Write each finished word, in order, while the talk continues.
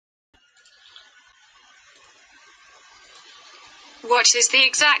What is the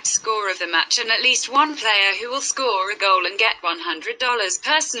exact score of the match and at least one player who will score a goal and get $100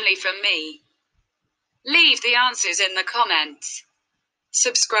 personally from me? Leave the answers in the comments.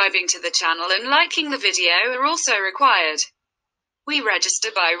 Subscribing to the channel and liking the video are also required. We register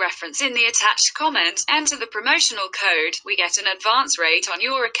by reference in the attached comment. Enter the promotional code. We get an advance rate on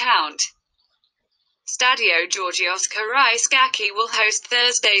your account. Stadio Georgios Karaiskaki will host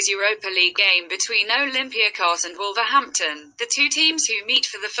Thursday's Europa League game between Olympiacos and Wolverhampton, the two teams who meet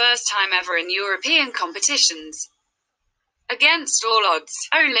for the first time ever in European competitions. Against all odds,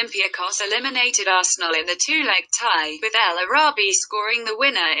 Olympiacos eliminated Arsenal in the two-leg tie, with El Arabi scoring the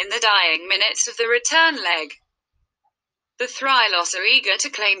winner in the dying minutes of the return leg. The Thrylos are eager to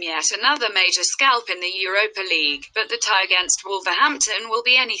claim yet another major scalp in the Europa League, but the tie against Wolverhampton will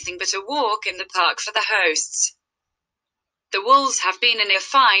be anything but a walk in the park for the hosts. The Wolves have been in a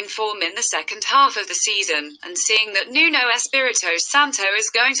fine form in the second half of the season, and seeing that Nuno Espirito Santo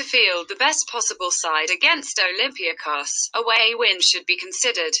is going to field the best possible side against Olympiacos, away win should be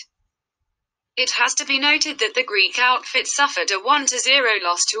considered. It has to be noted that the Greek outfit suffered a 1-0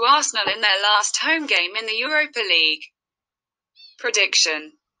 loss to Arsenal in their last home game in the Europa League.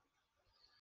 Prediction.